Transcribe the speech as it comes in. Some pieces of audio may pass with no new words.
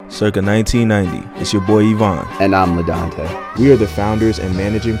Circa 1990, it's your boy Yvonne. And I'm LaDante. We are the founders and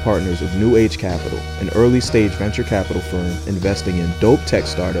managing partners of New Age Capital, an early-stage venture capital firm investing in dope tech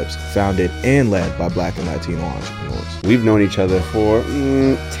startups founded and led by Black and Latino entrepreneurs. We've known each other for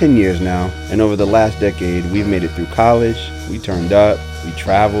 10 years now, and over the last decade, we've made it through college, we turned up, we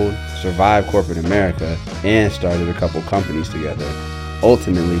traveled, survived corporate America, and started a couple companies together,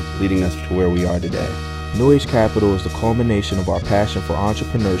 ultimately leading us to where we are today. New Age Capital is the culmination of our passion for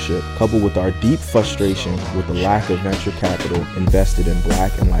entrepreneurship, coupled with our deep frustration with the lack of venture capital invested in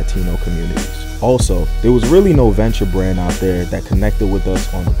Black and Latino communities. Also, there was really no venture brand out there that connected with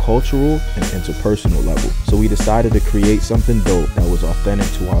us on a cultural and interpersonal level, so we decided to create something dope that was authentic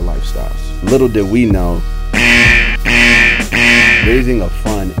to our lifestyles. Little did we know, raising a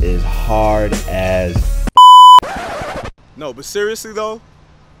fund is hard as No, but seriously though,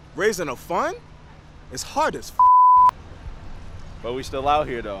 raising a fund? It's hard as But we still out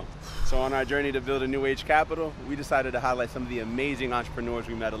here though. So on our journey to build a New Age Capital, we decided to highlight some of the amazing entrepreneurs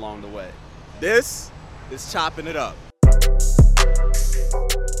we met along the way. This is chopping it up.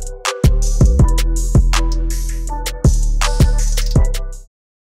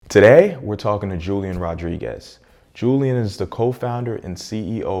 Today, we're talking to Julian Rodriguez. Julian is the co-founder and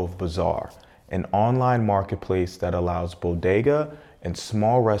CEO of Bazaar, an online marketplace that allows bodega and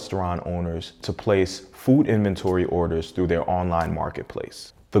small restaurant owners to place food inventory orders through their online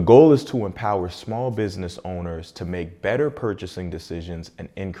marketplace. The goal is to empower small business owners to make better purchasing decisions and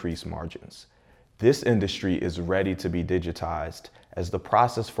increase margins. This industry is ready to be digitized, as the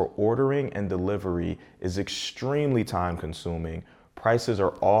process for ordering and delivery is extremely time-consuming, prices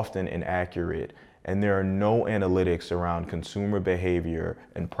are often inaccurate, and there are no analytics around consumer behavior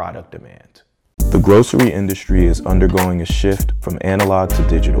and product demand. The grocery industry is undergoing a shift from analog to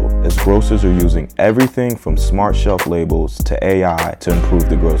digital, as grocers are using everything from smart shelf labels to AI to improve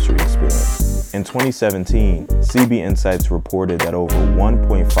the grocery experience. In 2017, CB Insights reported that over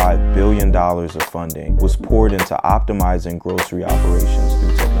 $1.5 billion of funding was poured into optimizing grocery operations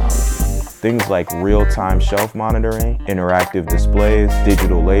through technology. Things like real-time shelf monitoring, interactive displays,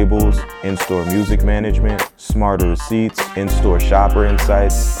 digital labels, in-store music management, smarter receipts, in-store shopper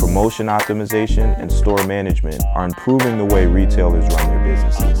insights, promotion optimization, and store management are improving the way retailers run their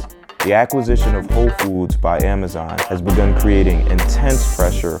businesses. The acquisition of Whole Foods by Amazon has begun creating intense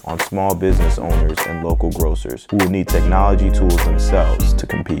pressure on small business owners and local grocers who will need technology tools themselves to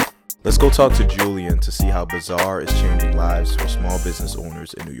compete. Let's go talk to Julian to see how Bazaar is changing lives for small business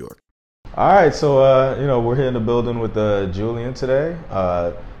owners in New York. All right, so we're here in the building with Julian today,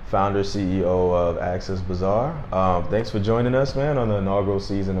 founder, CEO of Access Bazaar. Thanks for joining us, man, on the inaugural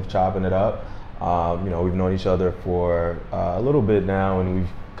season of Chopping It Up. We've known each other for a little bit now, and we've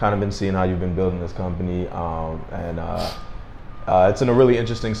kind of been seeing how you've been building this company, it's in a really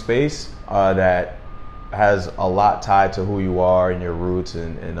interesting space that has a lot tied to who you are and your roots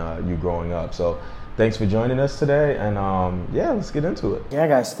and you growing up. So thanks for joining us today, and let's get into it. Yeah,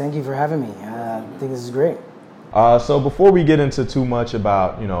 guys, thank you for having me. I think this is great. So before we get into too much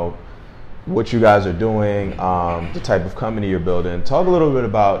about, what you guys are doing, the type of company you're building, talk a little bit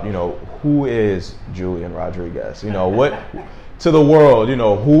about, who is Julian Rodriguez? What to the world,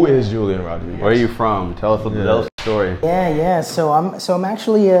 who is Julian Rodriguez? Where are you from? Tell us the story. Yeah. So I'm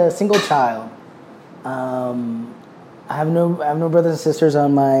actually a single child. I have no brothers and sisters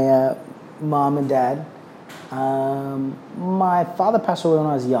on my mom and dad. My father passed away when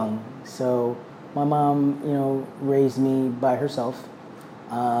I was young, so my mom, raised me by herself.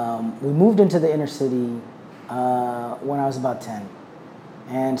 We moved into the inner city when I was about 10,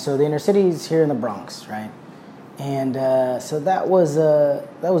 and so the inner city is here in the Bronx, right? And so that was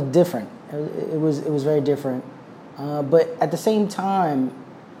different. It was very different, but at the same time,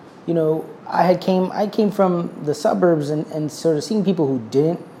 I came from the suburbs and sort of seeing people who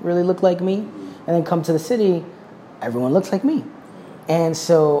didn't really look like me, and then come to the city, everyone looks like me, and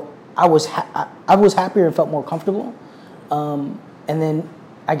so I was happier and felt more comfortable. And then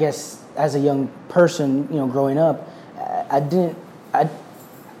I guess as a young person, growing up,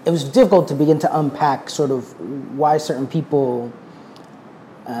 it was difficult to begin to unpack sort of why certain people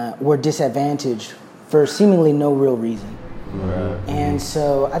were disadvantaged for seemingly no real reason. Right. And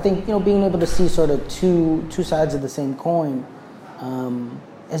so I think being able to see sort of two sides of the same coin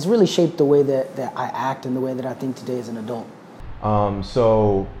has really shaped the way that I act and the way that I think today as an adult.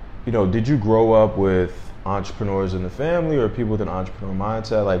 So did you grow up with entrepreneurs in the family or people with an entrepreneur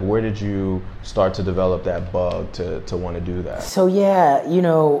mindset? Like, where did you start to develop that bug to want to do that? So yeah,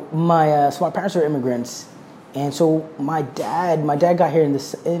 my parents are immigrants, and so my dad got here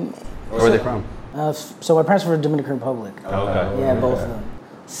Where are they from? So my parents were from the Dominican Republic. Okay. Yeah, both of them.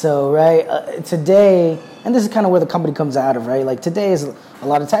 So, right, today, and this is kind of where the company comes out of, right? Like today is a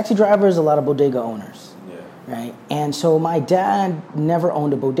lot of taxi drivers, a lot of bodega owners, right? And so my dad never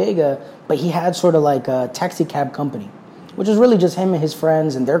owned a bodega, but he had sort of like a taxi cab company, which was really just him and his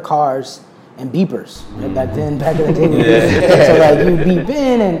friends and their cars and beepers, right? Back in the day. So like you beep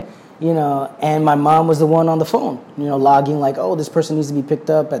in and, you know, and my mom was the one on the phone, you know, logging like, oh, this person needs to be picked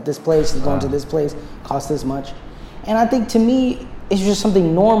up at this place, he's going to this place, costs this much. And I think to me, it's just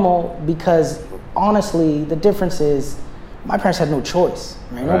something normal because honestly, the difference is my parents had no choice,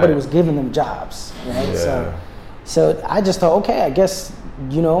 right? Nobody was giving them jobs, right? Yeah. So I just thought, okay, I guess,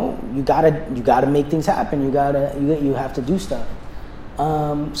 you know, you gotta make things happen. You have to do stuff.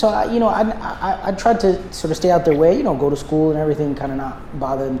 So I tried to sort of stay out their way, you know, go to school and everything, kind of not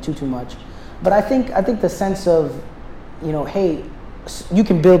bother them too much. But I think the sense of, you know, hey, you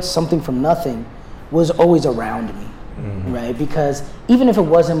can build something from nothing was always around me. Right, because even if it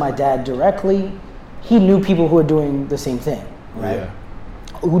wasn't my dad directly, he knew people who were doing the same thing, right?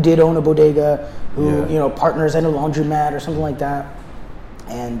 Who did own a bodega, who you know, partners at a laundromat or something like that,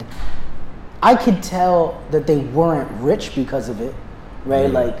 and I could tell that they weren't rich because of it,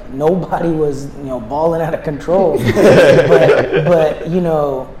 right? Like nobody was, you know, balling out of control, but you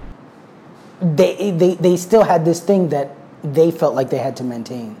know, they still had this thing that they felt like they had to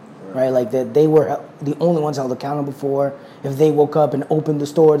maintain. Right, like that they were the only ones held accountable for. If they woke up and opened the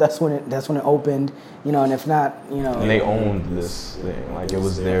store, that's when it opened. You know, and if not, you know. And they owned this thing, like it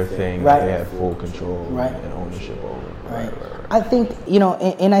was their thing. Right. They had full control and ownership over it. Right. I think, you know,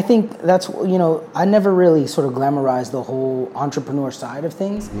 and I think that's, you know, I never really sort of glamorized the whole entrepreneur side of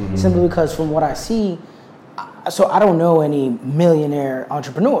things, simply because from what I see. So I don't know any millionaire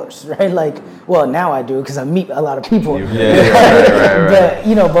entrepreneurs, right? Like, well, now I do because I meet a lot of people. Right. But,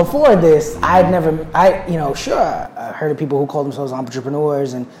 you know, before this, I heard of people who call themselves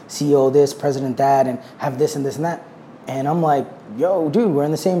entrepreneurs and CEO this, president that, and have this and this and that. And I'm like, yo, dude, we're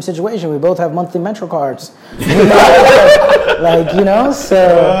in the same situation. We both have monthly Metro cards. Like, you know,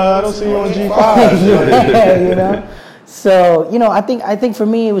 so. I don't see you on G5. You know. So, you know, I think for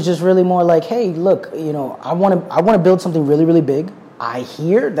me it was just really more like, hey, look, you know, I want to build something really, really big. I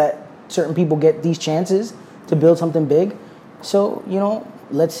hear that certain people get these chances to build something big. So, you know,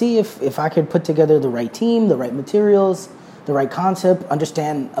 let's see if I could put together the right team, the right materials, the right concept,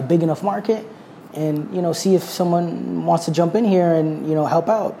 understand a big enough market, and, you know, see if someone wants to jump in here and, you know, help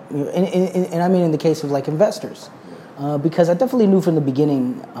out. And I mean in the case of like investors, because I definitely knew from the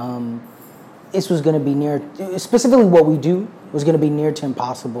beginning. This was going to be specifically what we do was going to be near to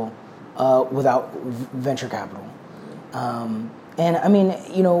impossible without venture capital. And I mean,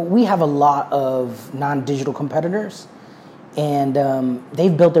 you know, we have a lot of non-digital competitors, and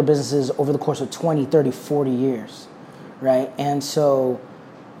they've built their businesses over the course of 20, 30, 40 years, right? And so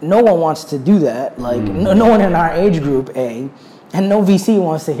no one wants to do that. Like, no one in our age group, and no VC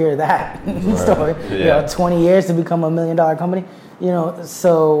wants to hear that story. You know, 20 years to become $1 million company. You know,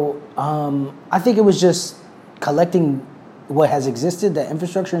 so I think it was just collecting what has existed, that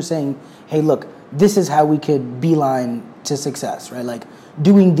infrastructure, and saying, hey, look, this is how we could beeline to success, right? Like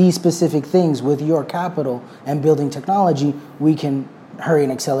doing these specific things with your capital and building technology, we can hurry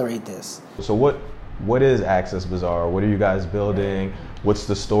and accelerate this. So what is Access Bazaar? What are you guys building? What's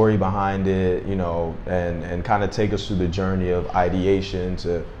the story behind it? You know, and kind of take us through the journey of ideation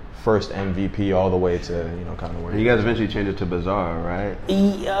to first MVP all the way to, you know, kind of where you guys eventually changed it to Bazaar, right?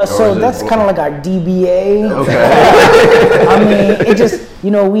 Yeah, so that's kind of like our DBA. Okay. I mean, it just,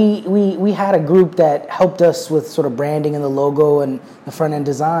 you know, we had a group that helped us with sort of branding and the logo and the front end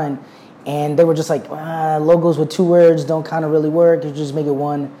design, and they were just like, logos with 2 words don't kind of really work. You just make it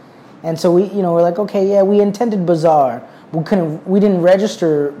one. And so we're like, okay, yeah, we intended Bazaar. We didn't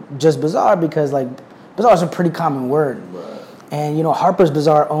register just Bazaar because like Bazaar is a pretty common word. And, you know, Harper's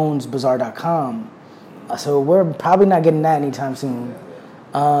Bazaar owns Bazaar.com. So we're probably not getting that anytime soon.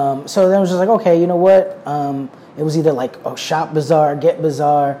 So then it was just like, okay, you know what? It was either like, Shop Bazaar, Get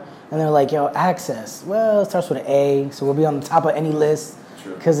Bazaar. And they're like, Access. Well, it starts with an A, so we'll be on the top of any list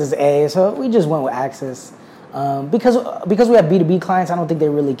because it's A. So we just went with Access. Because we have B2B clients, I don't think they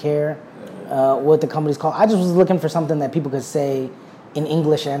really care what the company's called. I just was looking for something that people could say in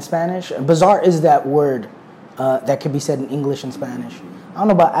English and Spanish. Bazaar is that word. That could be said in English and Spanish. I don't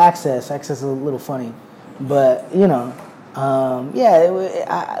know about Access. Access is a little funny. But, you know,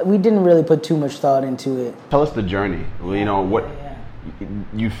 we didn't really put too much thought into it. Tell us the journey. Well, you know, what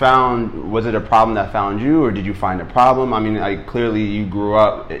you found, was it a problem that found you, or did you find a problem? I mean, clearly you grew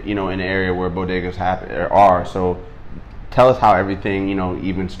up, you know, in an area where bodegas are. So tell us how everything,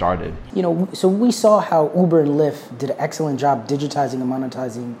 even started. So we saw how Uber and Lyft did an excellent job digitizing and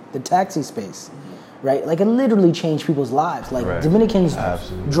monetizing the taxi space, right? Like, it literally changed people's lives. Like, Right. Dominicans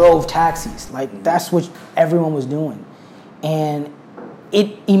Absolutely. drove taxis. Like, that's what everyone was doing. And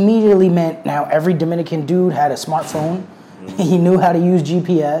it immediately meant now every Dominican dude had a smartphone. He knew how to use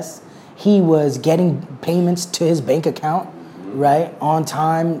GPS. He was getting payments to his bank account, right, on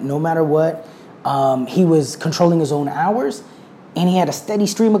time, no matter what. He was controlling his own hours, and he had a steady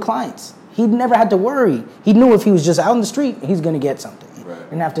stream of clients. He never had to worry. He knew if he was just out in the street, he's going to get something. Right.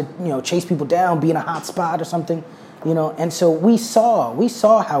 He didn't have to, chase people down, be in a hot spot or something, And so we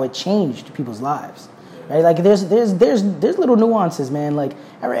saw how it changed people's lives, right? Like, there's little nuances, man. Like,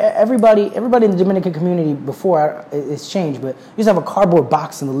 everybody in the Dominican community before it's changed, but you used to have a cardboard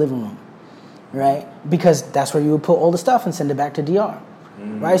box in the living room, right? Because that's where you would put all the stuff and send it back to DR.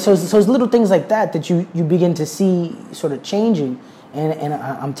 Right, so it's little things like that you begin to see sort of changing, and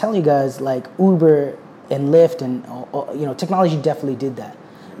I'm telling you guys, like, Uber and Lyft and technology definitely did that.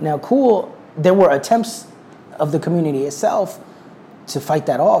 Now, cool, there were attempts of the community itself to fight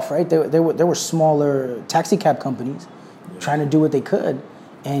that off, right? There were smaller taxi cab companies trying to do what they could,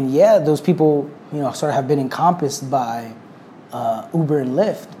 and those people sort of have been encompassed by Uber and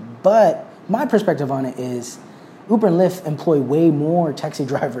Lyft. But my perspective on it is, Uber and Lyft employ way more taxi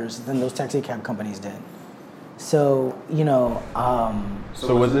drivers than those taxi cab companies did. So,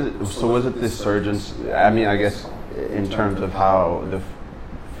 So was it this surge? I mean, I guess in terms of how the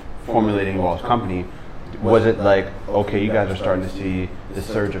formulating Walt's company, was it like, okay, you guys are starting to see the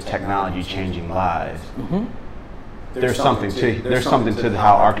surge of technology changing lives? Mm-hmm. There's something to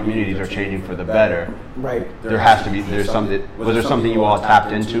how our communities are changing for the better. Right. There has to be. Was there something you all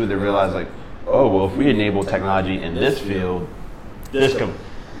tapped into that realized, like, oh, well, if we enable technology in this field, there's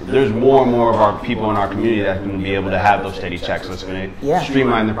more and more of our people in our community that can be able to have those steady checks. So it's going to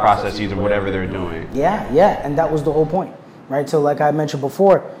streamline the processes of whatever they're doing. Yeah, and that was the whole point, right? So, like I mentioned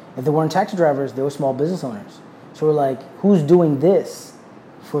before, if there weren't taxi drivers, there were small business owners. So we're like, who's doing this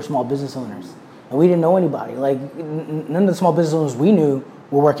for small business owners? And we didn't know anybody. Like, none of the small business owners we knew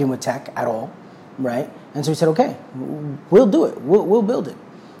were working with tech at all, right? And so we said, okay, we'll do it. We'll build it.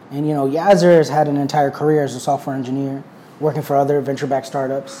 And, Yasser has had an entire career as a software engineer, working for other venture-backed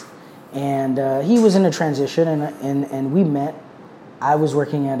startups. And he was in a transition, and we met. I was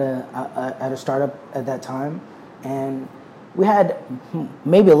working at a startup at that time, and we had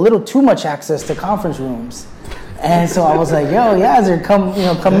maybe a little too much access to conference rooms. And so I was like, yo, Yasser, come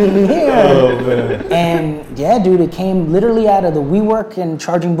meet me here. Oh, man. And dude, it came literally out of the WeWork and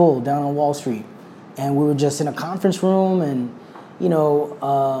Charging Bull down on Wall Street. And we were just in a conference room, and it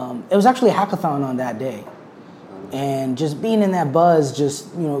was actually a hackathon on that day. And just being in that buzz,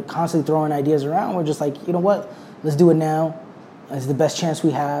 just, constantly throwing ideas around, we're just like, you know what, let's do it now. It's the best chance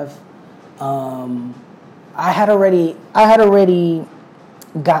we have. I had already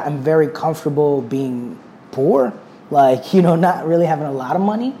gotten very comfortable being poor, like, not really having a lot of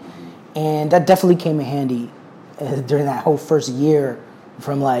money. And that definitely came in handy during that whole first year,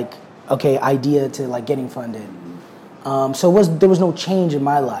 from like, okay, idea to like getting funded. So there was no change in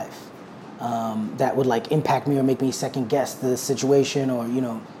my life that would like impact me or make me second guess the situation or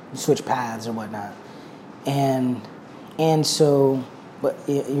switch paths or whatnot. And so, what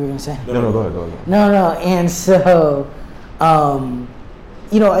you were gonna say? No, go ahead. No, and so,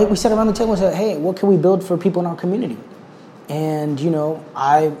 we sat around the table and said, hey, what can we build for people in our community? And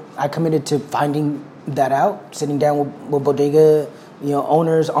I committed to finding that out, sitting down with bodega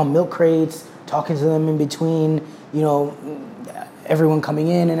owners on milk crates, talking to them in between, everyone coming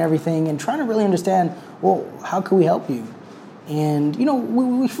in and everything, and trying to really understand, well, how can we help you? And,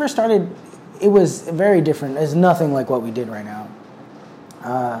 when we first started, it was very different. It's nothing like what we did right now.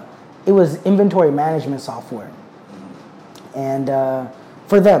 It was inventory management software. And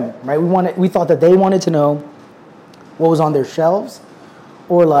for them, right, we thought that they wanted to know what was on their shelves,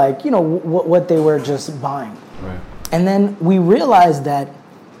 or like, what they were just buying. Right. And then we realized that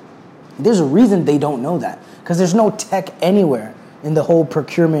there's a reason they don't know that, because there's no tech anywhere in the whole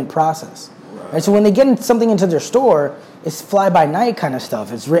procurement process. Right? So when they get something into their store, it's fly-by-night kind of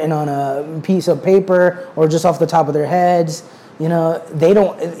stuff. It's written on a piece of paper or just off the top of their heads. They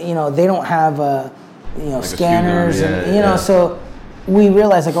don't have Like scanners, and so we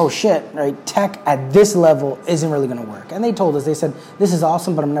realized, like, oh shit, right? Tech at this level isn't really going to work. And they told us, they said, this is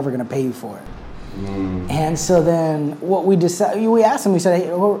awesome, but I'm never going to pay you for it. And so then what we decided, we asked them, we said,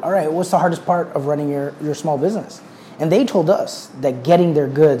 hey, all right, what's the hardest part of running your small business? And they told us that getting their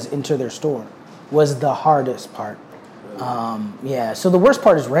goods into their store was the hardest part. So the worst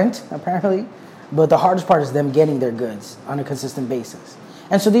part is rent, apparently. but the hardest part is them getting their goods on a consistent basis.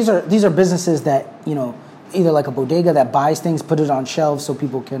 And so these are businesses that, you know, either like a bodega that buys things, put it on shelves so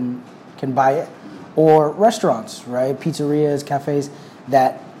people can buy it, or restaurants, right? Pizzerias, cafes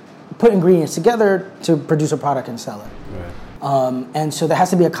that put ingredients together to produce a product and sell it. Right. And so there has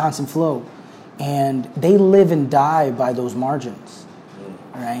to be a constant flow. And they live and die by those margins,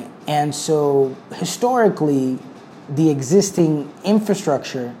 right? And so historically, the existing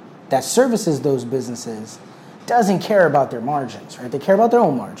infrastructure that services those businesses doesn't care about their margins, right? They care about their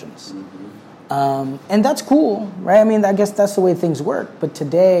own margins. And that's cool, right? I mean, I guess that's the way things work. But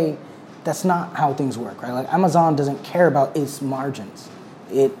today, that's not how things work, right? Like Amazon doesn't care about its margins.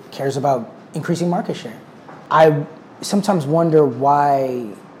 It cares about increasing market share. I sometimes wonder why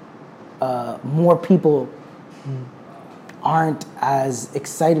more people aren't as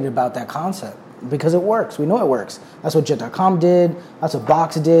excited about that concept, because it works. We know it works. That's what Jet.com did. That's what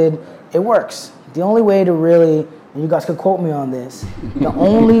Box did. It works. The only way to really, and you guys could quote me on this, the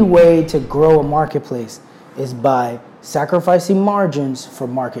only way to grow a marketplace is by sacrificing margins for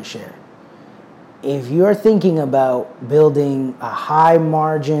market share. If you're thinking about building a high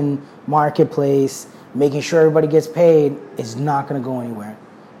margin marketplace, making sure everybody gets paid, it's not going to go anywhere,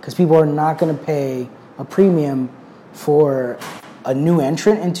 because people are not going to pay a premium for a new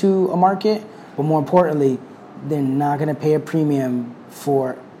entrant into a market, but more importantly, they're not going to pay a premium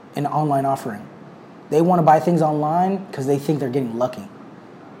for an online offering. They want to buy things online because they think they're getting lucky.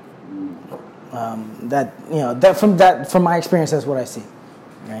 From my experience, that's what I see,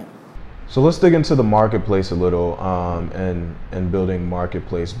 right? So let's dig into the marketplace a little, and building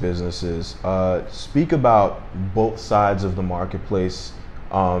marketplace businesses. Speak about both sides of the marketplace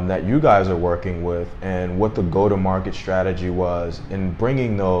that you guys are working with, and what the go-to-market strategy was in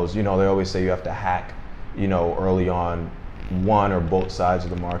bringing those. You know, they always say you have to hack, you know, early on one or both sides of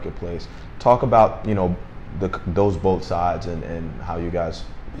the marketplace. Talk about, you know, those both sides and how you guys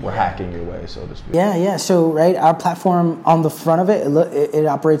were hacking your way, so to speak. Yeah. So, right, our platform on the front of it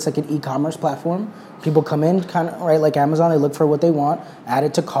operates like an e-commerce platform. People come in, kind of, right, like Amazon, they look for what they want, add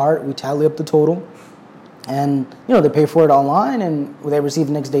it to cart, we tally up the total, and, you know, they pay for it online, and they receive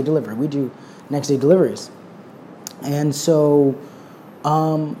next day delivery. We do next day deliveries. And so,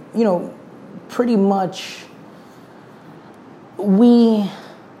 you know, pretty much we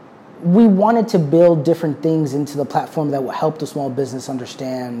wanted to build different things into the platform that will help the small business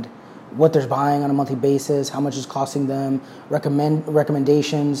understand what they're buying on a monthly basis, how much it's costing them,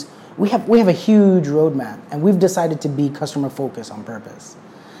 recommendations. We have a huge roadmap, and we've decided to be customer focused on purpose.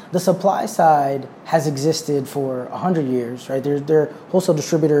 The supply side has existed for 100 years, right? There are wholesale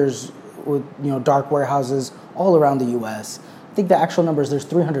distributors with, you know, dark warehouses all around the U.S. I think the actual number is there's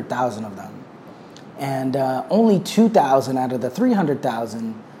 300,000 of them, and only 2,000 out of the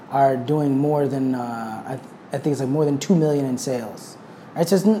 300,000 are doing more than I think it's like more than 2 million in sales. Right?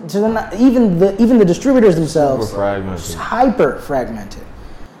 So they're not, even the distributors themselves, hyper fragmented.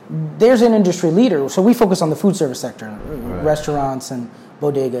 There's an industry leader, so we focus on the food service sector, right, restaurants and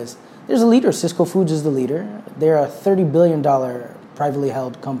bodegas. There's a leader. Sysco Foods is the leader. They're a $30 billion publicly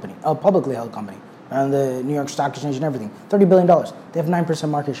held company, on the New York Stock Exchange and everything. $30 billion. They have 9%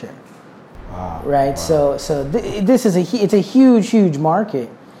 market share. Wow. Right. Wow. So this is it's a huge market.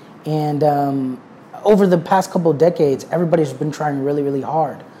 And over the past couple of decades, everybody's been trying really, really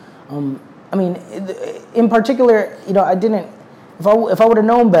hard. I mean, in particular, you know, I didn't. If I would have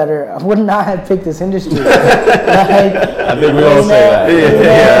known better, I would not have picked this industry. Like, I think we all say that.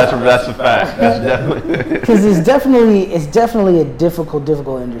 Yeah, that's a fact. That's definitely because it's definitely a difficult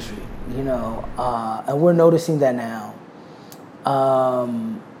industry. You know, and we're noticing that now.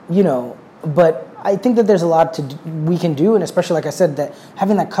 You know, but I think that there's a lot we can do, and especially, like I said, that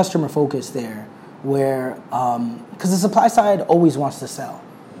having that customer focus there, where because the supply side always wants to sell,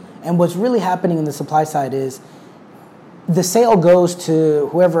 and what's really happening in the supply side is the sale goes to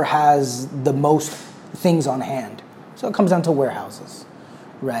whoever has the most things on hand. So it comes down to warehouses,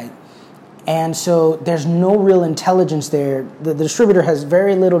 right? And so there's no real intelligence there. The distributor has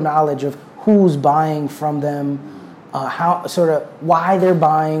very little knowledge of who's buying from them, why they're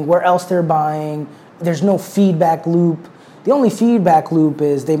buying, where else they're buying. There's no feedback loop. The only feedback loop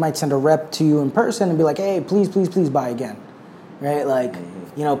is they might send a rep to you in person and be like, hey, please buy again, right? Like,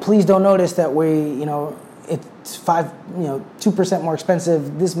 you know, please don't notice that it's 2% more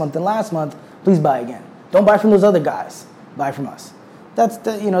expensive this month than last month. Please buy again. Don't buy from those other guys. Buy from us. That's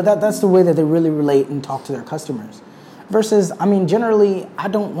the way that they really relate and talk to their customers. Versus, I mean, generally, I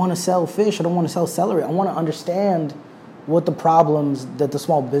don't want to sell fish. I don't want to sell celery. I want to understand what the problems that the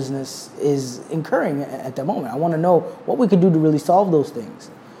small business is incurring at that moment. I want to know what we could do to really solve those things.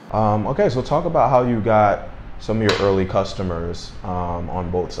 Okay, so talk about how you got some of your early customers on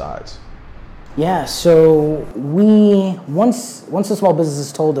both sides. Yeah, so we once the small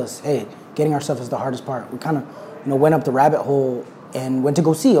businesses told us, hey, getting our stuff is the hardest part. We kind of went up the rabbit hole and went to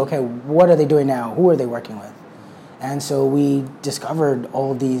go see, okay, what are they doing now? Who are they working with? And so we discovered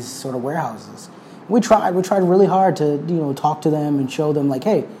all of these sort of warehouses. We tried really hard to talk to them and show them like,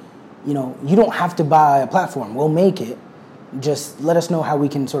 hey, you don't have to buy a platform. We'll make it. Just let us know how we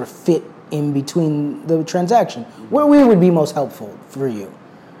can sort of fit in between the transaction, where we would be most helpful for you.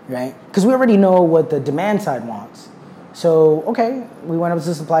 Right? Because we already know what the demand side wants. So, okay, we went up to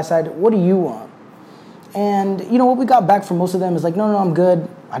the supply side. What do you want? And, what we got back from most of them is like, no, I'm good.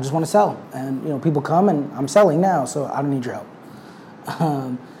 I just want to sell. And, people come and I'm selling now, so I don't need your help.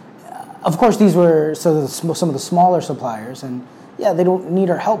 Of course, these were some of the smaller suppliers. And, yeah, they don't need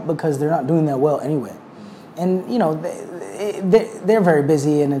our help because they're not doing that well anyway. And, they're very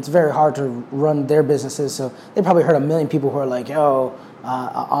busy and it's very hard to run their businesses. So they probably heard a million people who are like, yo,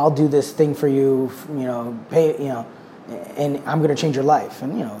 I'll do this thing for you, pay, and I'm going to change your life.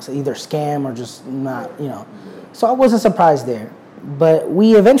 And, it's either scam or just not, So I wasn't surprised there. But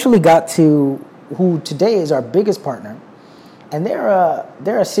we eventually got to who today is our biggest partner. And they're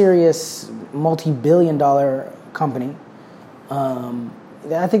a serious multi-billion-dollar company.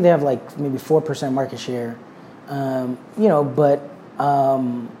 I think they have like maybe 4% market share. But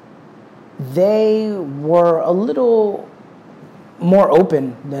they were a little more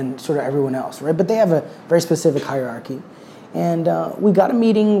open than sort of everyone else, right? But they have a very specific hierarchy. And we got a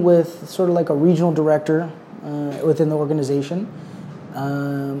meeting with sort of like a regional director within the organization.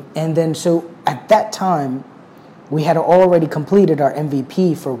 And then so at that time, we had already completed our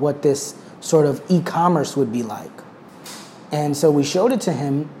MVP for what this sort of e-commerce would be like. And so we showed it to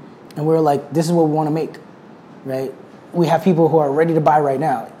him, and we were like, this is what we want to make, right? We have people who are ready to buy right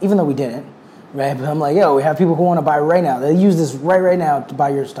now, even though we didn't. Right, but I'm like, yo, we have people who want to buy right now. They use this right now to buy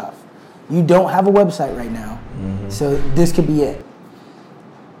your stuff. You don't have a website right now, so this could be it.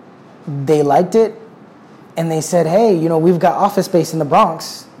 They liked it, and they said, hey, we've got office space in the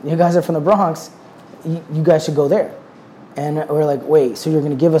Bronx. You guys are from the Bronx. You guys should go there. And we're like, wait, so you're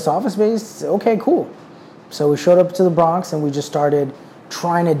going to give us office space? Okay, cool. So we showed up to the Bronx, and we just started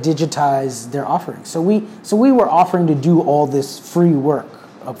trying to digitize their offerings. So we were offering to do all this free work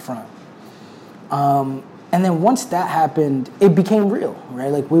up front. And then once that happened, it became real, right?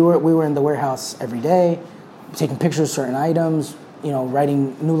 Like we were in the warehouse every day, taking pictures of certain items,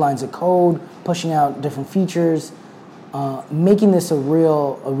 writing new lines of code, pushing out different features, making this a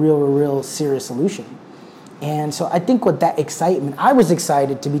real serious solution. And so I think with that excitement, I was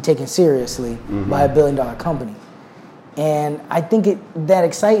excited to be taken seriously by $1 billion company. And I think that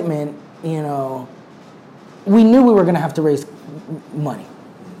excitement, we knew we were going to have to raise money.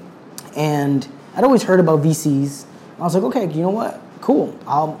 And I'd always heard about VCs. I was like, okay, you know what? Cool.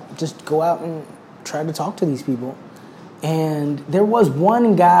 I'll just go out and try to talk to these people. And there was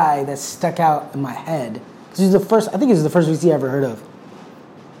one guy that stuck out in my head. I think he was the first VC I ever heard of.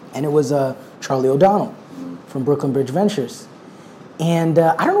 And it was Charlie O'Donnell from Brooklyn Bridge Ventures. And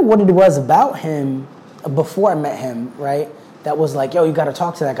I don't know what it was about him before I met him, right? That was like, yo, you got to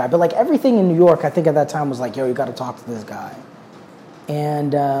talk to that guy. But like everything in New York, I think at that time was like, yo, you got to talk to this guy.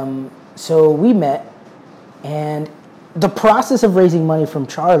 And so we met, and the process of raising money from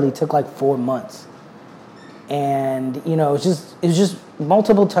Charlie took like 4 months. And, it was just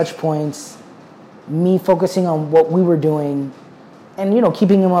multiple touch points, me focusing on what we were doing and,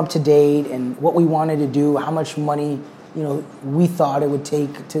 keeping him up to date and what we wanted to do, how much money, we thought it would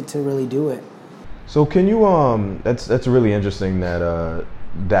take to really do it. So can you, that's really interesting that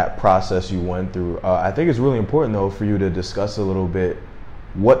that process you went through. I think it's really important though for you to discuss a little bit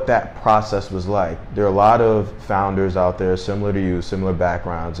what that process was like. There are a lot of founders out there similar to you, similar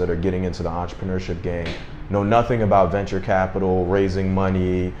backgrounds that are getting into the entrepreneurship game, know nothing about venture capital, raising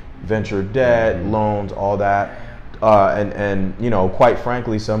money, venture debt, loans, all that. And quite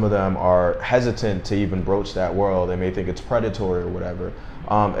frankly, some of them are hesitant to even broach that world. They may think it's predatory or whatever.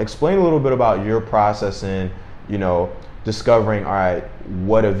 Explain a little bit about your process in, discovering, all right,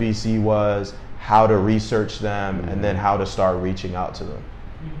 what a VC was, how to research them, and then how to start reaching out to them.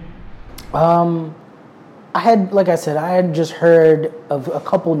 I had just heard of a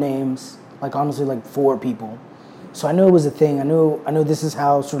couple names, like honestly, like 4 people. So I knew it was a thing. I knew this is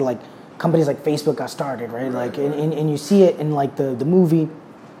how sort of like companies like Facebook got started, right? Like, and you see it in like the movie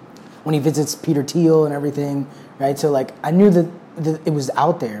when he visits Peter Thiel and everything, right? So like I knew that it was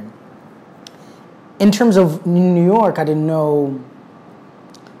out there. In terms of New York, I didn't know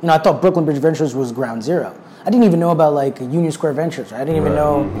I thought Brooklyn Bridge Ventures was ground zero. I didn't even know about like Union Square Ventures. I didn't even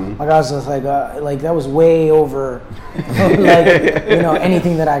know. Like I was just like that was way over, like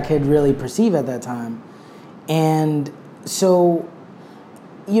anything that I could really perceive at that time. And so,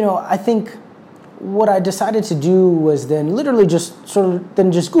 I think what I decided to do was then literally just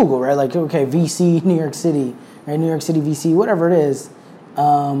just Google, right? Like, okay, VC New York City, right? New York City VC, whatever it is.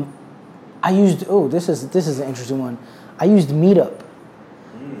 I used this is an interesting one. I used Meetup.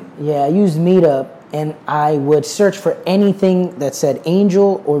 Yeah, I used Meetup, and I would search for anything that said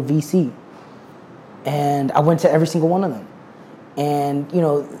angel or VC. And I went to every single one of them. And,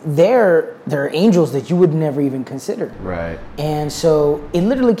 there are angels that you would never even consider. Right. And so it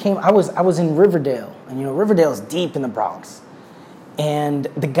literally came, I was in Riverdale, and, Riverdale is deep in the Bronx. And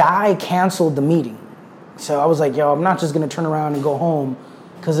the guy canceled the meeting. So I was like, I'm not just going to turn around and go home,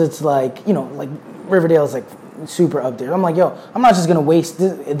 because it's like, like Riverdale is like super up there. I'm like, I'm not just going to waste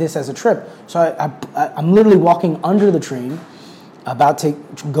this as a trip. So I'm literally walking under the train, about to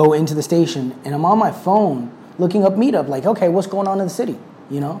go into the station, and I'm on my phone looking up Meetup, like, okay, what's going on in the city,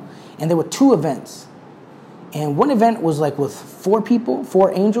 And there were 2 events. And one event was like with 4 people,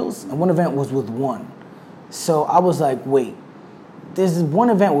 4 angels, and one event was with 1. So I was like, wait, there's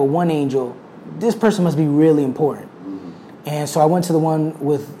one event with 1 angel. This person must be really important. And so I went to the one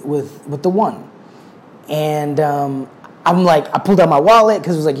with the 1. And I'm like, I pulled out my wallet,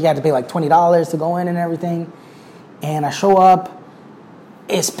 because it was like you had to pay like $20 to go in and everything. And I show up,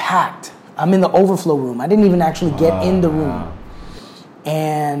 it's packed. I'm in the overflow room. I didn't even actually get in the room.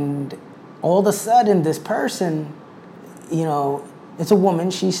 And all of a sudden, this person, it's a woman.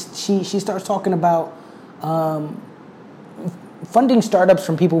 She starts talking about funding startups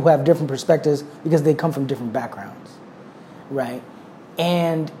from people who have different perspectives because they come from different backgrounds, right?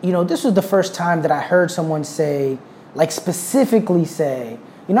 And, this was the first time that I heard someone say, like specifically say,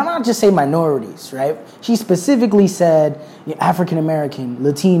 not just say minorities, right? She specifically said African American,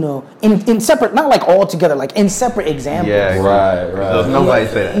 Latino, in separate, not like all together, like in separate examples. Yeah, right. Nobody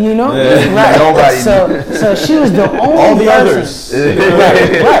say that. Right. Nobody. So she was the only all the person. others.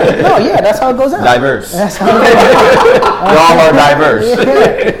 Right. No, yeah, that's how it goes out. Diverse. That's how it goes out. We all are diverse.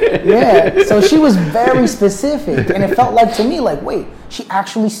 Yeah. So she was very specific, and it felt like to me, like, wait, she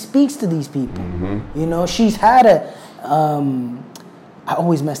actually speaks to these people. She's had a. I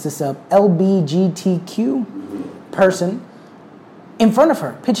always mess this up, LBGTQ person in front of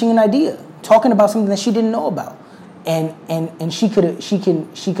her, pitching an idea, talking about something that she didn't know about. And she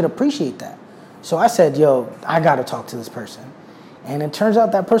could appreciate that. So I said, I gotta talk to this person. And it turns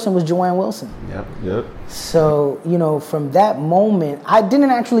out that person was Joanne Wilson. Yep. So, from that moment, I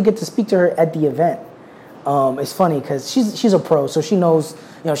didn't actually get to speak to her at the event. It's funny because she's a pro, so she knows.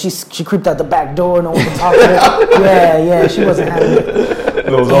 She creeped out the back door. No one could talk to her. Yeah. She wasn't having it.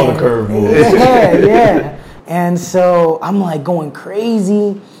 Knows all the curve moves. Yeah. And so I'm like going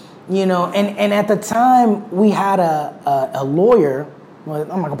crazy, And at the time we had a lawyer. Well, I'm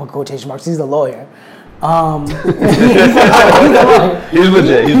not gonna put quotation marks. He's a lawyer. He's a lawyer. He's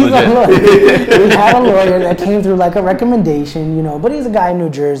legit. We had a lawyer that came through like a recommendation, but he's a guy in New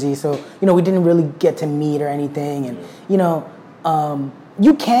Jersey, so we didn't really get to meet or anything. And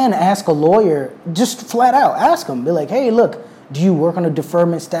you can ask a lawyer, just flat out ask them, be like, hey, look, do you work on a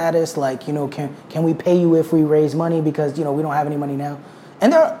deferment status? Like, can we pay you if we raise money because we don't have any money now?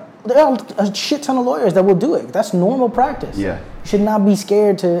 And there are a shit ton of lawyers that will do it. That's normal practice. Yeah. You should not be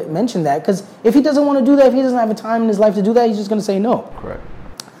scared to mention that, because if he doesn't want to do that, if he doesn't have a time in his life to do that, he's just going to say no. Correct.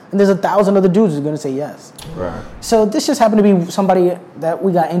 And there's 1,000 other dudes who's going to say yes. Right. So this just happened to be somebody that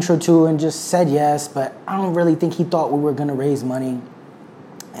we got intro to and just said yes, but I don't really think he thought we were going to raise money.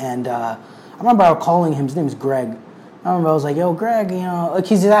 And I remember calling him. His name is Greg. I remember I was like, yo, Greg, like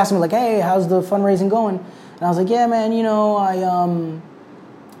he's just asking me like, hey, how's the fundraising going? And I was like, yeah, man,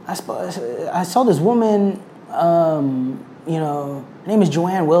 I saw this woman, her name is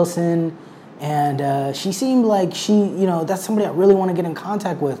Joanne Wilson, and she seemed like that's somebody I really want to get in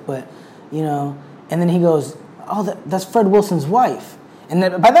contact with, but, and then he goes, oh, that's Fred Wilson's wife. And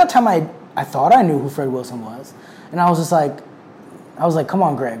then by that time I thought I knew who Fred Wilson was. And I was like, come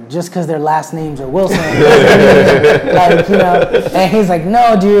on, Greg, just because their last names are Wilson. And he's like,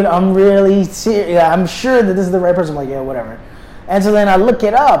 no, dude, I'm really serious. I'm sure that this is the right person. I'm like, yeah, whatever. And so then I look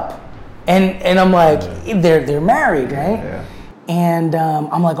it up, and I'm like, they're married, right? Yeah. And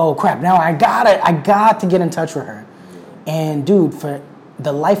I'm like, oh crap! Now I got to get in touch with her. And dude, for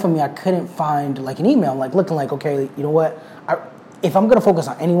the life of me, I couldn't find like an email. I'm like looking like, okay, you know what? If I'm gonna focus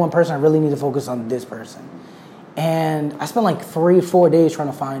on any one person, I really need to focus on this person. And I spent like 3 or 4 days trying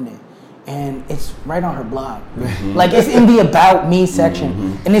to find it. and it's right on her blog. Like it's in the About Me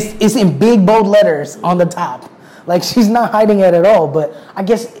section, and it's in big bold letters on the top. Like she's not hiding it at all. But I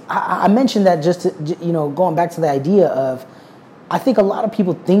guess I mentioned that just to, going back to the idea of, I think a lot of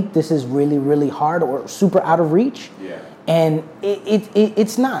people think this is really, really hard or super out of reach. Yeah. And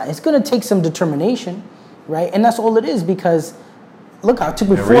it's not. It's going to take some determination, right? And that's all it is, because look, it took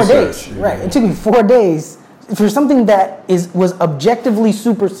me 4 days. Right. It took me 4 days for something that was objectively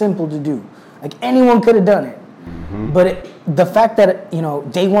super simple to do. Like anyone could have done it. But the fact that,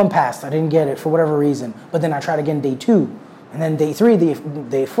 day 1 passed, I didn't get it for whatever reason, but then I tried again day 2, and then day 3,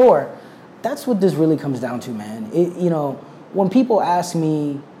 day 4, that's what this really comes down to, man. When people ask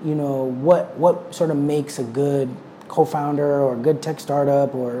me, what sort of makes a good co-founder or a good tech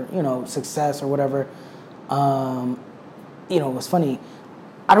startup or, success or whatever, it's funny.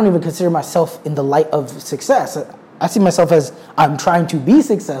 I don't even consider myself in the light of success. I see myself as I'm trying to be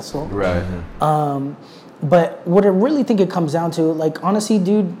successful. Right. But what I really think it comes down to, like, honestly,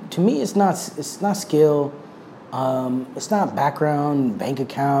 dude, to me, it's not skill, it's not background, bank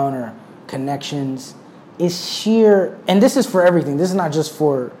account, or connections. It's sheer, and this is for everything. This is not just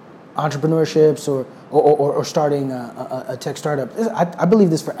for entrepreneurships or starting a tech startup. I believe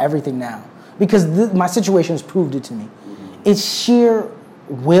this for everything now, because my situation has proved it to me. It's sheer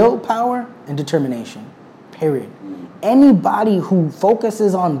willpower and determination, period. Anybody who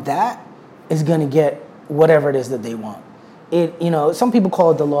focuses on that is going to get whatever it is that they want. Some people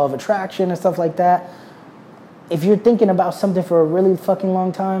call it the law of attraction and stuff like that. If you're thinking about something for a really fucking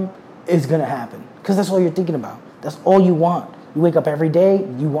long time, it's going to happen, because that's all you're thinking about. That's all you want. You wake up every day,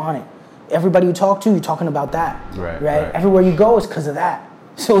 you want it. Everybody you talk to, you're talking about that. Right? Everywhere you go is because of that.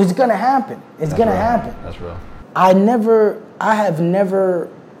 So it's going to happen. It's going to happen. That's real. I have never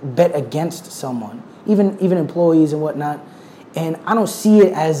bet against someone, even employees and whatnot. And I don't see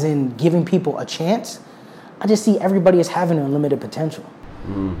it as in giving people a chance. I just see everybody as having unlimited potential,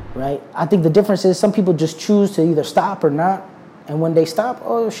 right? I think the difference is some people just choose to either stop or not. And when they stop,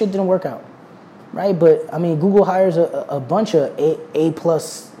 oh, shit didn't work out, right? But, I mean, Google hires a bunch of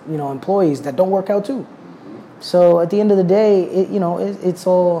A-plus, employees that don't work out too. So at the end of the day, it's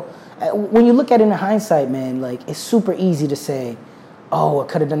all... When you look at it in hindsight, man, like, it's super easy to say, oh, I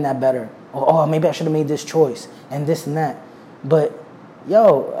could have done that better. Or, oh, maybe I should have made this choice and this and that. But,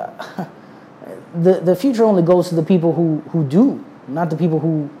 the future only goes to the people who do, not the people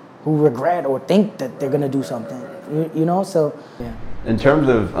who regret or think that they're going to do something, So, yeah. In terms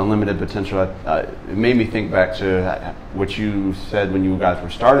of unlimited potential, it made me think back to what you said when you guys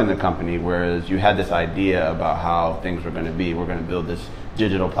were starting the company, whereas you had this idea about how things were going to be. We're going to build this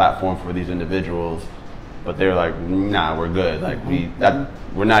digital platform for these individuals, but they're like, nah, we're good. Like we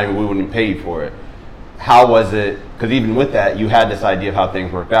wouldn't pay you for it. How was it? Because even with that, you had this idea of how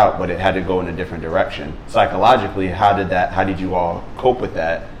things worked out, but it had to go in a different direction. Psychologically, how did you all cope with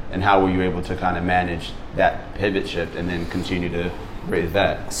that, and how were you able to kind of manage that pivot shift and then continue to raise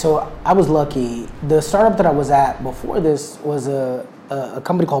that? So I was lucky. The startup that I was at before this was a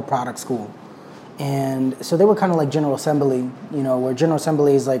company called Product School. And so they were kind of like General Assembly, where General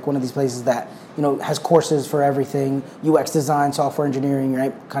Assembly is like one of these places that, has courses for everything, UX design, software engineering,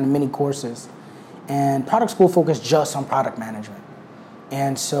 right? Kind of mini courses. And Product School focused just on product management.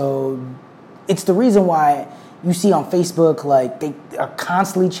 And so it's the reason why you see on Facebook, like, they are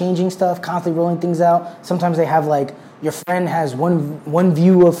constantly changing stuff, constantly rolling things out. Sometimes they have, like, your friend has one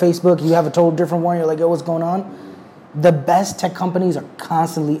view of Facebook, you have a total different one, you're like, yo, what's going on? The best tech companies are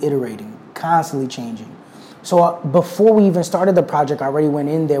constantly iterating, constantly changing. So before we even started the project, I already went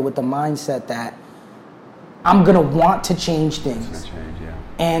in there with the mindset that I'm going to want to change things.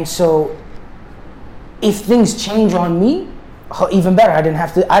 And so if things change on me, even better. I didn't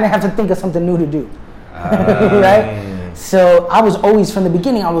have to think of something new to do. Right? So I was always, from the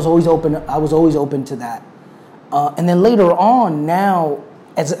beginning, I was always open to that. And then later on, now,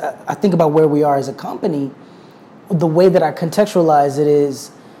 as I think about where we are as a company, the way that I contextualize it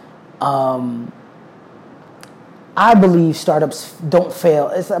is, I believe startups don't fail.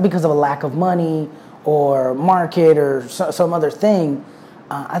 It's not because of a lack of money or market or some other thing.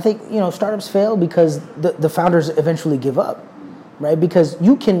 I think, startups fail because the founders eventually give up, right? Because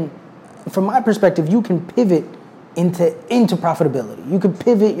you can, from my perspective, you can pivot into profitability. You could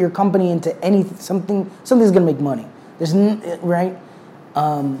pivot your company into something that's going to make money. Right?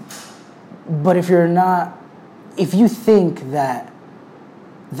 But if you think that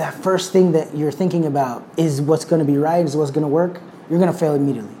first thing that you're thinking about is what's going to be right, is what's going to work, you're going to fail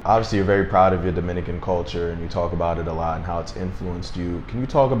immediately. Obviously, you're very proud of your Dominican culture, and you talk about it a lot and how it's influenced you. Can you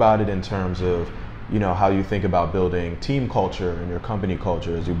talk about it in terms of you know, how you think about building team culture and your company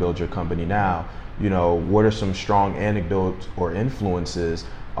culture as you build your company now. You know, what are some strong anecdotes or influences,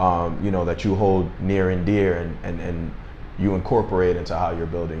 you know, that you hold near and dear and you incorporate into how you're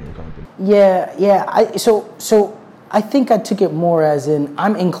building your company? Yeah. So I think I took it more as in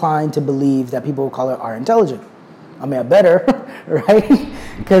I'm inclined to believe that people of color are intelligent. I mean, I better, right?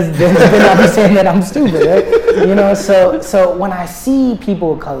 Because then I'll be saying that I'm stupid, right? You know, so when I see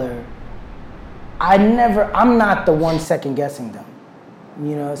people of color, I'm not the one second guessing them.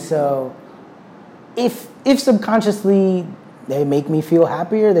 You know, so if subconsciously they make me feel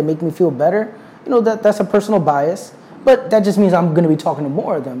happier, they make me feel better, you know, that's a personal bias, but that just means I'm going to be talking to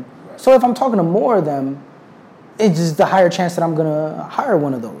more of them. So if I'm talking to more of them, it's just the higher chance that I'm going to hire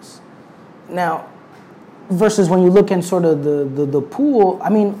one of those. Now, versus when you look in sort of the pool, I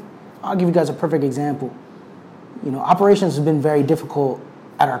mean, I'll give you guys a perfect example. You know, operations has been very difficult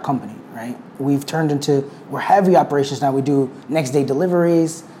at our company, right? We're heavy operations now. We do next day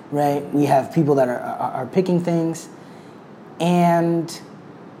deliveries, right? We have people that are picking things. And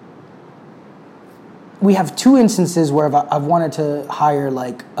we have two instances where I've wanted to hire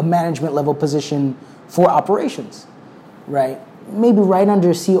like a management level position for operations, right? Maybe right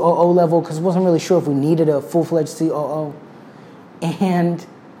under COO level, because I wasn't really sure if we needed a full-fledged COO. And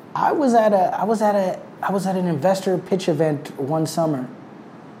I was at an investor pitch event one summer,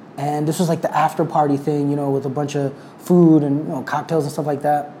 and this was like the after party thing, you know, with a bunch of food and, you know, cocktails and stuff like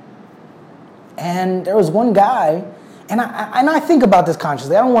that. And there was one guy, and I think about this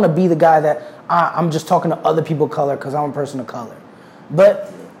consciously. I don't want to be the guy that I'm just talking to other people of color because I'm a person of color.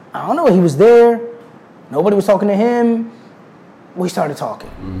 But I don't know, he was there. Nobody was talking to him. We started talking.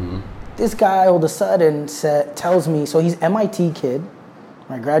 Mm-hmm. This guy all of a sudden tells me, so he's MIT kid,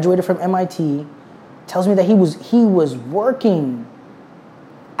 right, graduated from MIT, tells me that he was working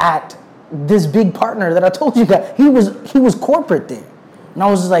at this big partner that I told you guys. He was corporate there. And I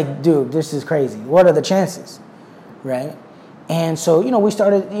was just like, dude, this is crazy. What are the chances? Right? And so, you know, we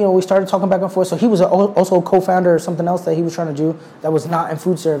started talking back and forth. So he was also a co-founder of something else that he was trying to do that was not in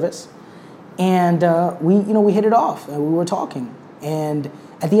food service. And we hit it off and we were talking. And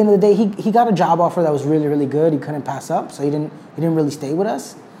at the end of the day, he got a job offer that was really, really good. He couldn't pass up, so he didn't really stay with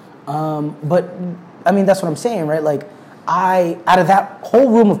us. But I mean, that's what I'm saying, right? Like, out of that whole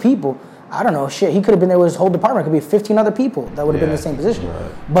room of people, I don't know, shit, he could have been there with his whole department. It could be 15 other people that would have been in the same position.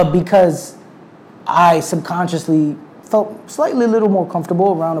 Right. But because I subconsciously felt slightly a little more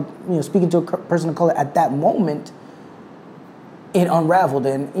comfortable around, speaking to a person of color at that moment, it unraveled,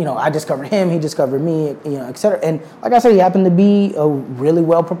 and, you know, I discovered him, he discovered me, you know, et cetera. And like I said, he happened to be a really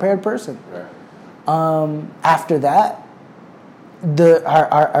well-prepared person. Right. After that,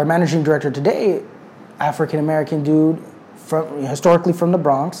 our managing director today, African-American dude, historically from the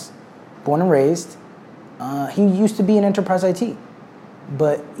Bronx, born and raised, he used to be in enterprise IT.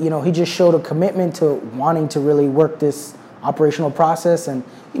 But, you know, he just showed a commitment to wanting to really work this operational process. And,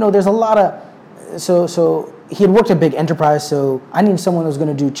 you know, there's a lot of, so he had worked at big enterprise, so I needed someone who was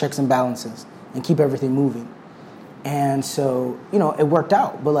going to do checks and balances and keep everything moving. And so, you know, it worked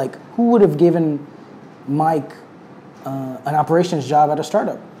out. But, like, who would have given Mike an operations job at a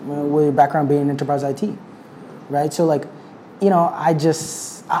startup, with your background being in enterprise IT, right? So, like, you know, I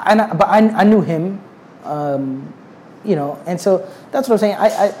knew him, you know, and so that's what I'm saying.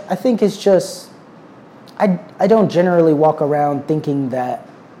 I think it's just, I don't generally walk around thinking that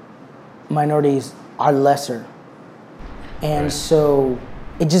minorities are lesser. And right. So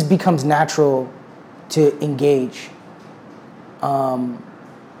it just becomes natural to engage.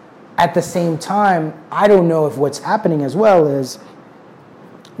 At the same time, I don't know if what's happening as well is,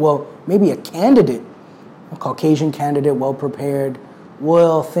 well, maybe a candidate, a Caucasian candidate, well-prepared,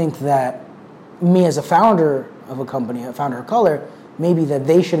 will think that me as a founder of a company, a founder of color, maybe that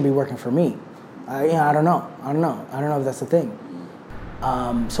they shouldn't be working for me. I don't know. I don't know if that's the thing.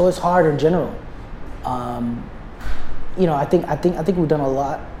 So it's hard in general. You know, I think we've done a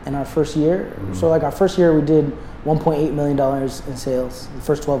lot in our first year. Mm-hmm. So like our first year, we did $1.8 million in sales the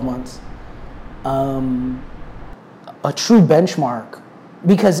first 12 months. A true benchmark,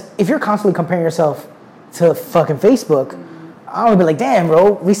 because if you're constantly comparing yourself to fucking Facebook, I'm gonna be like, damn,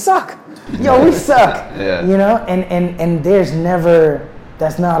 bro, we suck. Yo, we suck. Yeah. You know, and there's never,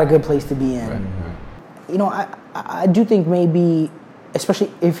 that's not a good place to be in. Right. You know, I do think maybe,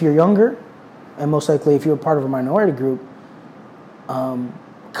 especially if you're younger, and most likely if you're part of a minority group,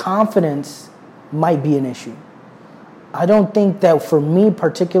 confidence might be an issue. I don't think that for me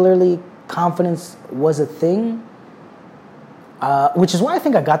particularly, confidence was a thing, which is why I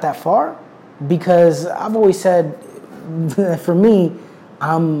think I got that far, because I've always said, for me,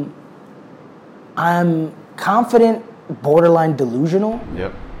 I'm I'm confident, borderline delusional,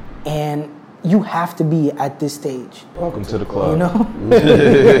 Yep. and you have to be at this stage. Welcome to the club. You know?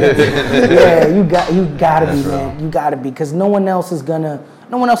 Yeah, you gotta be, man. You gotta be, because no one else is gonna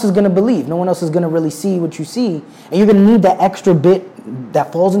believe. No one else is gonna really see what you see, and you're gonna need that extra bit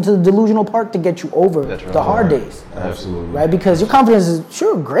that falls into the delusional part to get you over the hard days. Absolutely. Right? Because your confidence is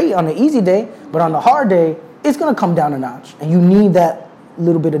sure great on the easy day, but on the hard day, it's gonna come down a notch, and you need that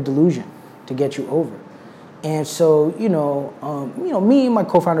little bit of delusion to get you over. And so, me and my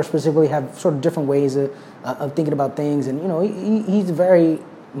co-founder specifically have sort of different ways of thinking about things. And, he's a very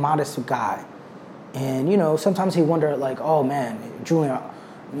modest guy. And, sometimes he wonder like, oh man, Julian,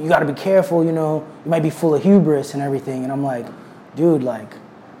 you got to be careful, you might be full of hubris and everything. And I'm like, dude, like,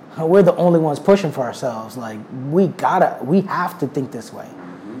 we're the only ones pushing for ourselves. Like, we have to think this way,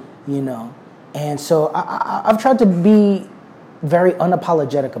 And so I've tried to be very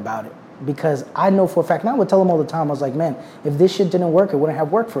unapologetic about it. Because I know for a fact, and I would tell them all the time, I was like, man, if this shit didn't work, it wouldn't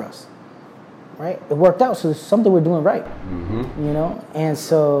have worked for us, right? It worked out, so it's something we're doing right, And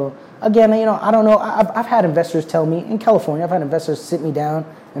so, again, I don't know. I've had investors tell me, in California, I've had investors sit me down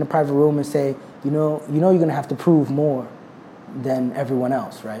in a private room and say, you're going to have to prove more than everyone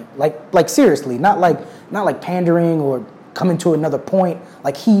else, right? Like seriously, not like pandering or coming to another point.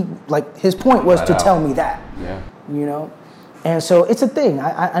 Like his point was to tell me that, And so it's a thing.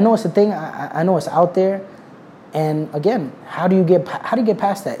 I know it's a thing. I know it's out there. And again, how do you get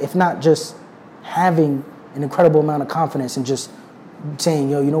past that? If not just having an incredible amount of confidence and just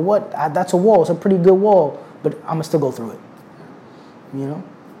saying, you know what? That's a wall. It's a pretty good wall, but I'm gonna still go through it.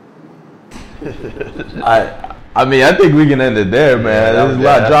 I mean, I think we can end it there, man.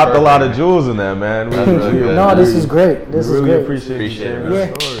 Dropped a lot of jewels in there, man. No, this is great. This is really great. Appreciate you sharing your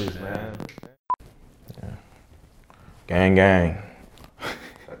stories, man. Gang, gang.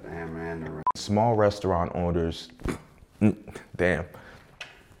 Damn, man. Small restaurant owners,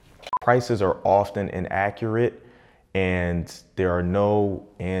 prices are often inaccurate, and there are no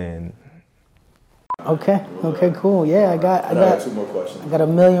Okay, cool. Yeah, I got 2 more questions. I got a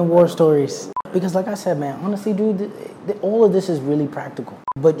million war stories. Because like I said, man, honestly, dude, all of this is really practical.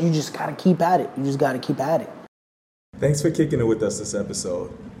 But you just gotta keep at it. Thanks for kicking it with us this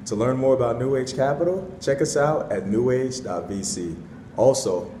episode. To learn more about New Age Capital, check us out at newage.vc.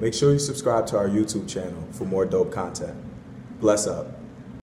 Also, make sure you subscribe to our YouTube channel for more dope content. Bless up.